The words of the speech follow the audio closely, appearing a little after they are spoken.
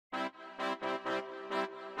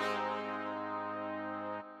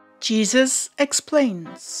Jesus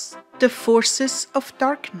explains the forces of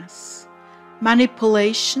darkness,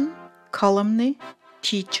 manipulation, calumny,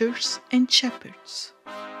 teachers and shepherds.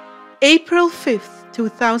 April 5th,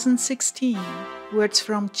 2016, words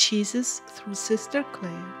from Jesus through Sister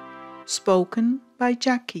Clare, spoken by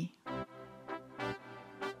Jackie.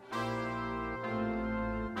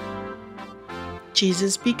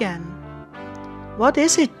 Jesus began, "What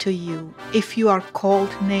is it to you if you are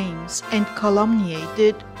called names and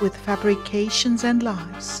calumniated with fabrications and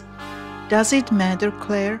lies? Does it matter,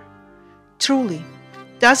 Clare? Truly,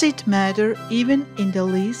 does it matter even in the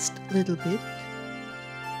least little bit?"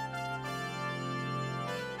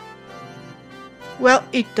 Well,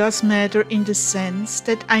 it does matter in the sense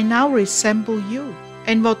that I now resemble you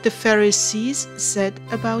and what the Pharisees said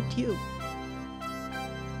about you.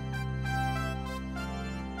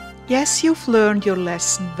 Yes, you've learned your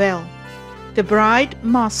lesson well. The bride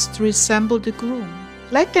must resemble the groom.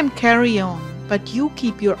 Let them carry on, but you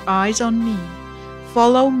keep your eyes on me.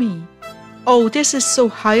 Follow me. Oh, this is so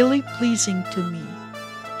highly pleasing to me.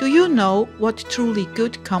 Do you know what truly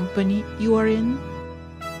good company you are in?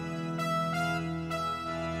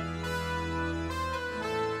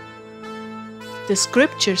 The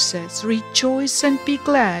scripture says, "Rejoice and be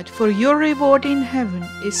glad, for your reward in heaven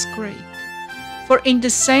is great. For in the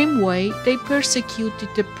same way they persecuted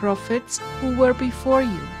the prophets who were before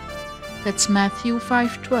you." That's Matthew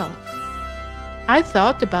 5:12. I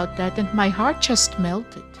thought about that and my heart just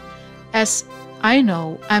melted, as I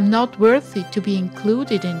know I'm not worthy to be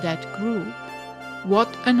included in that group. What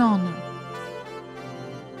an honor.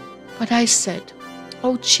 But I said,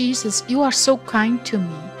 "Oh Jesus, you are so kind to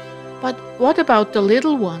me. But what about the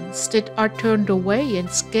little ones that are turned away and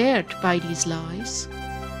scared by these lies?"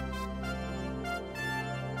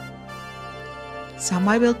 Some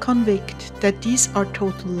I will convict that these are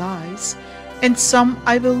total lies, and some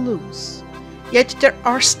I will lose. Yet there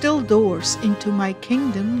are still doors into my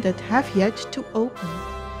kingdom that have yet to open.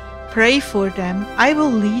 Pray for them, I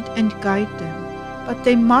will lead and guide them, but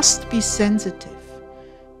they must be sensitive.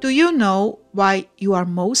 Do you know why you are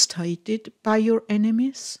most hated by your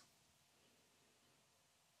enemies?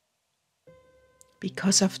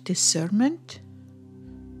 Because of discernment?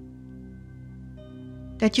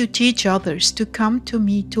 That you teach others to come to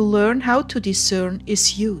me to learn how to discern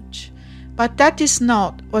is huge, but that is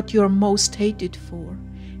not what you are most hated for.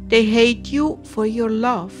 They hate you for your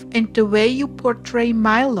love and the way you portray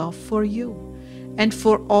my love for you and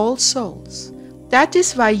for all souls. That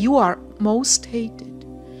is why you are most hated.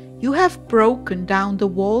 You have broken down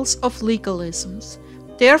the walls of legalisms.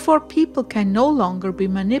 Therefore, people can no longer be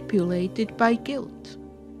manipulated by guilt.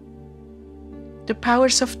 The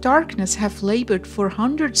powers of darkness have labored for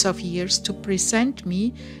hundreds of years to present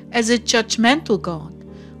me as a judgmental God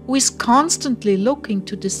who is constantly looking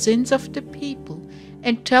to the sins of the people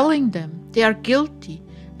and telling them they are guilty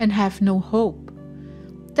and have no hope.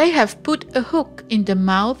 They have put a hook in the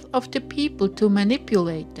mouth of the people to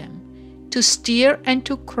manipulate them, to steer and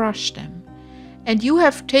to crush them. And you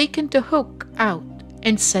have taken the hook out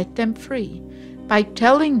and set them free by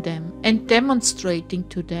telling them and demonstrating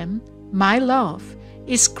to them my love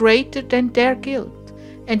is greater than their guilt,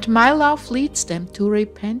 and my love leads them to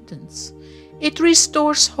repentance. It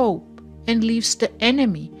restores hope and leaves the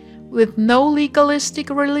enemy with no legalistic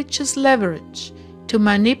religious leverage to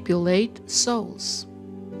manipulate souls.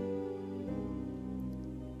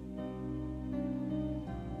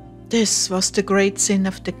 This was the great sin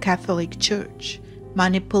of the Catholic Church,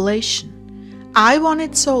 manipulation. I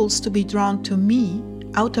wanted souls to be drawn to me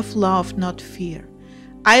out of love, not fear.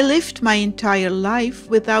 I lived my entire life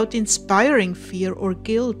without inspiring fear or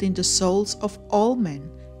guilt in the souls of all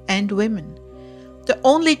men and women. The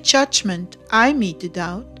only judgment I meted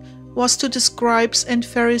out was to the scribes and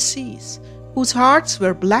Pharisees, whose hearts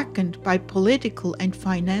were blackened by political and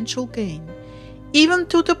financial gain, even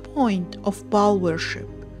to the point of Baal worship.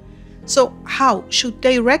 So how should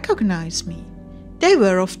they recognize me? They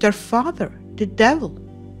were of their father, the devil.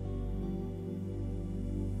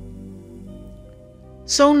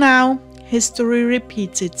 So now history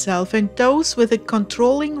repeats itself, and those with a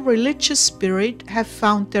controlling religious spirit have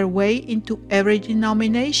found their way into every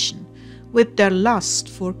denomination with their lust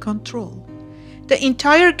for control. The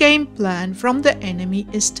entire game plan from the enemy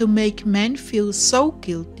is to make men feel so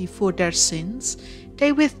guilty for their sins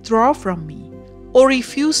they withdraw from me or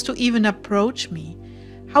refuse to even approach me.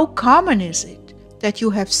 How common is it that you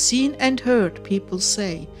have seen and heard people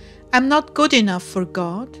say, "I'm not good enough for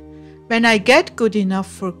God. When I get good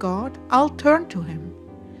enough for God, I'll turn to Him."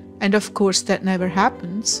 And of course that never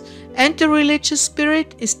happens, and the religious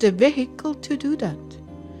spirit is the vehicle to do that.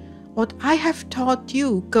 What I have taught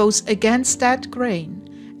you goes against that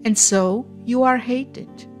grain, and so you are hated.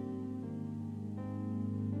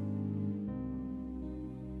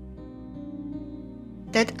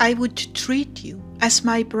 That I would treat you as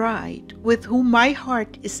my bride, with whom my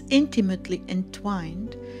heart is intimately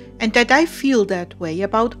entwined, and that I feel that way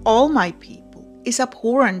about all my people, is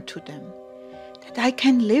abhorrent to them. That I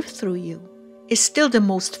can live through you is still the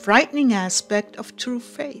most frightening aspect of true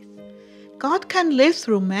faith. God can live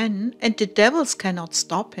through men, and the devils cannot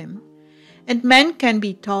stop him. And men can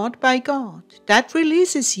be taught by God. That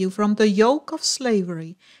releases you from the yoke of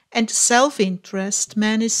slavery and self-interest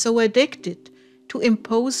man is so addicted to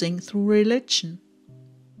imposing through religion.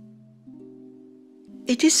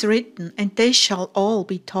 It is written, and they shall all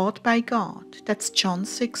be taught by God. That's John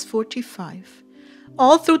 6:45.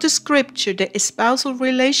 All through the scripture, the espousal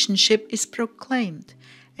relationship is proclaimed.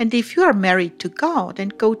 And if you are married to God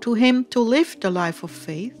and go to Him to live the life of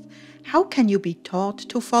faith, how can you be taught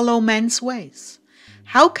to follow men's ways?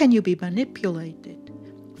 How can you be manipulated?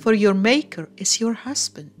 For your Maker is your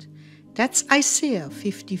husband. That's Isaiah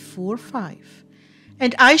 54:5.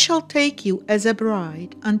 And I shall take you as a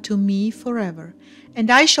bride unto me forever, and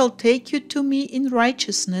I shall take you to me in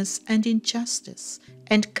righteousness and in justice,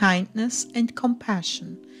 and kindness and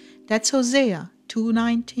compassion. That's Hosea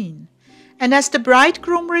 2:19. And as the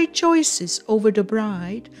bridegroom rejoices over the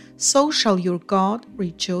bride, so shall your God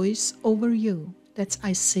rejoice over you. That's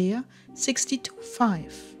Isaiah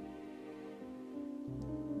 62:5.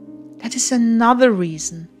 That is another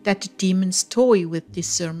reason that the demons toy with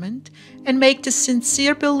discernment and make the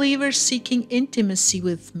sincere believer seeking intimacy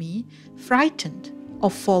with me frightened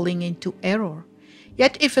of falling into error.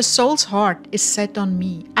 Yet if a soul's heart is set on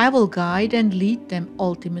me, I will guide and lead them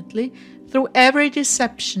ultimately through every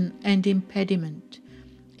deception and impediment.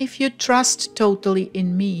 If you trust totally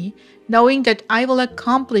in me, knowing that I will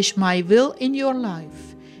accomplish my will in your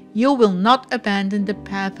life, you will not abandon the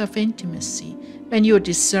path of intimacy when your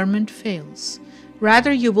discernment fails.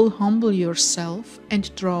 Rather, you will humble yourself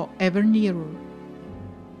and draw ever nearer.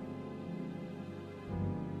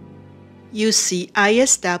 You see, I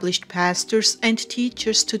established pastors and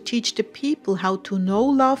teachers to teach the people how to know,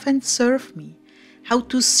 love, and serve me, how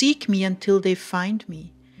to seek me until they find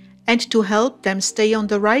me, and to help them stay on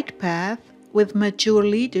the right path with mature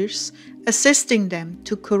leaders, assisting them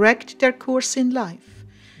to correct their course in life.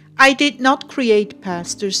 I did not create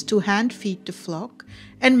pastors to hand-feed the flock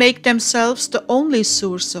and make themselves the only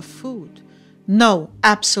source of food. No,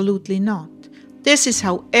 absolutely not. This is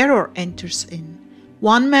how error enters in.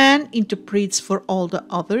 One man interprets for all the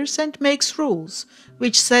others and makes rules,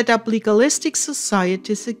 which set up legalistic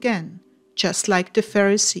societies again, just like the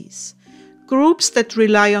Pharisees. Groups that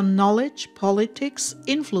rely on knowledge, politics,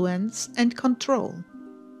 influence, and control.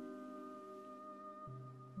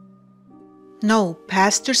 No,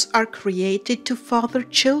 pastors are created to father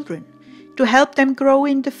children, to help them grow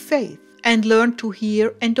in the faith and learn to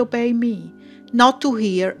hear and obey me, not to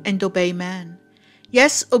hear and obey man.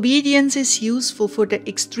 Yes, obedience is useful for the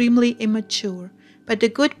extremely immature, but the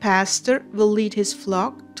good pastor will lead his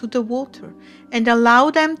flock to the water and allow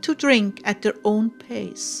them to drink at their own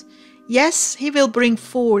pace. Yes, he will bring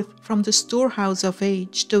forth from the storehouse of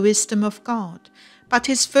age the wisdom of God, but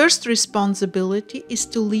his first responsibility is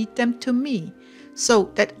to lead them to me, so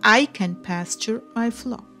that I can pasture my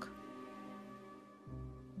flock.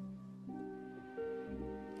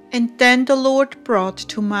 And then the Lord brought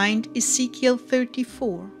to mind Ezekiel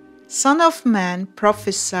 34. Son of man,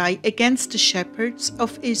 prophesy against the shepherds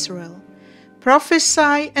of Israel.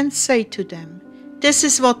 Prophesy and say to them, this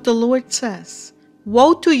is what the Lord says.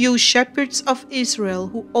 Woe to you, shepherds of Israel,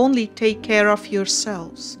 who only take care of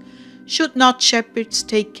yourselves. Should not shepherds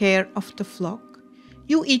take care of the flock?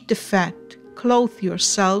 You eat the fat, clothe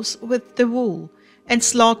yourselves with the wool, and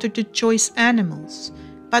slaughter the choice animals,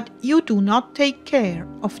 but you do not take care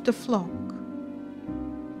of the flock.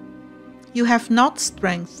 You have not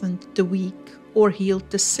strengthened the weak, or healed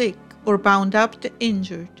the sick, or bound up the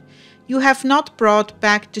injured. You have not brought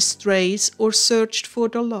back the strays, or searched for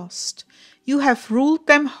the lost. You have ruled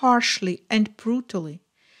them harshly and brutally.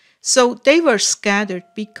 So they were scattered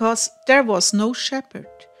because there was no shepherd.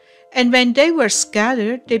 And when they were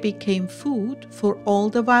scattered, they became food for all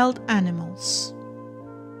the wild animals.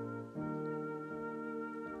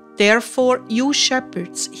 Therefore, you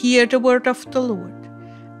shepherds, hear the word of the Lord.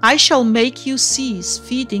 I shall make you cease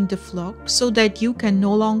feeding the flock, so that you can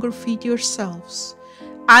no longer feed yourselves.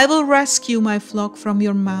 I will rescue my flock from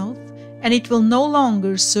your mouth, and it will no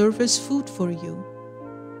longer serve as food for you.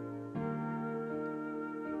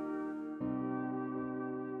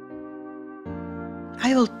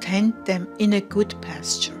 I will tend them in a good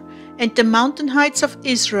pasture, and the mountain heights of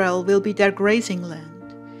Israel will be their grazing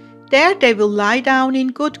land. There they will lie down in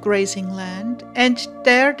good grazing land, and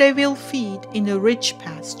there they will feed in a rich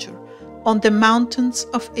pasture on the mountains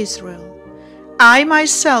of Israel. I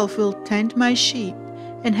myself will tend my sheep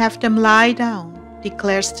and have them lie down,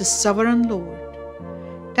 declares the sovereign Lord.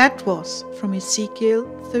 That was from Ezekiel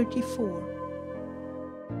 34.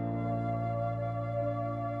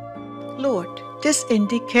 Lord, this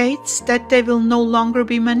indicates that they will no longer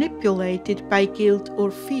be manipulated by guilt or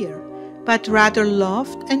fear, but rather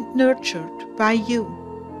loved and nurtured by you.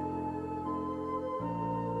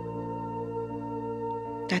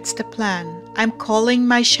 That's the plan. I'm calling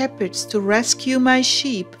my shepherds to rescue my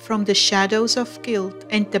sheep from the shadows of guilt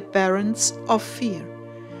and the barrens of fear.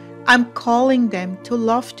 I'm calling them to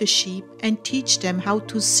love the sheep and teach them how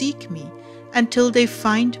to seek me until they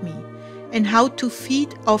find me, and how to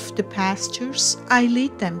feed off the pastures I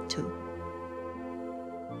lead them to.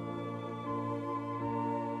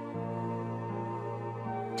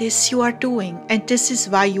 This you are doing, and this is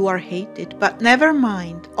why you are hated. But never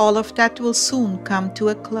mind, all of that will soon come to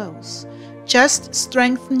a close. Just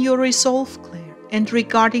strengthen your resolve, Clare. And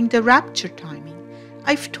regarding the rapture timing,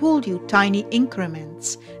 I've told you tiny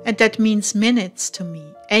increments, and that means minutes to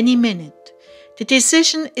me, any minute. The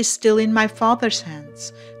decision is still in my Father's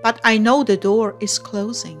hands, but I know the door is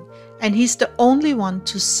closing, and He's the only one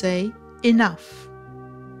to say, enough.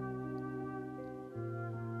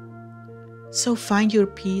 So find your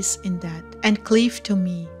peace in that and cleave to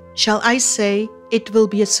me. Shall I say it will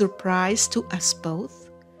be a surprise to us both?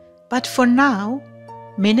 But for now,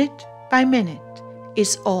 minute by minute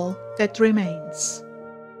is all that remains.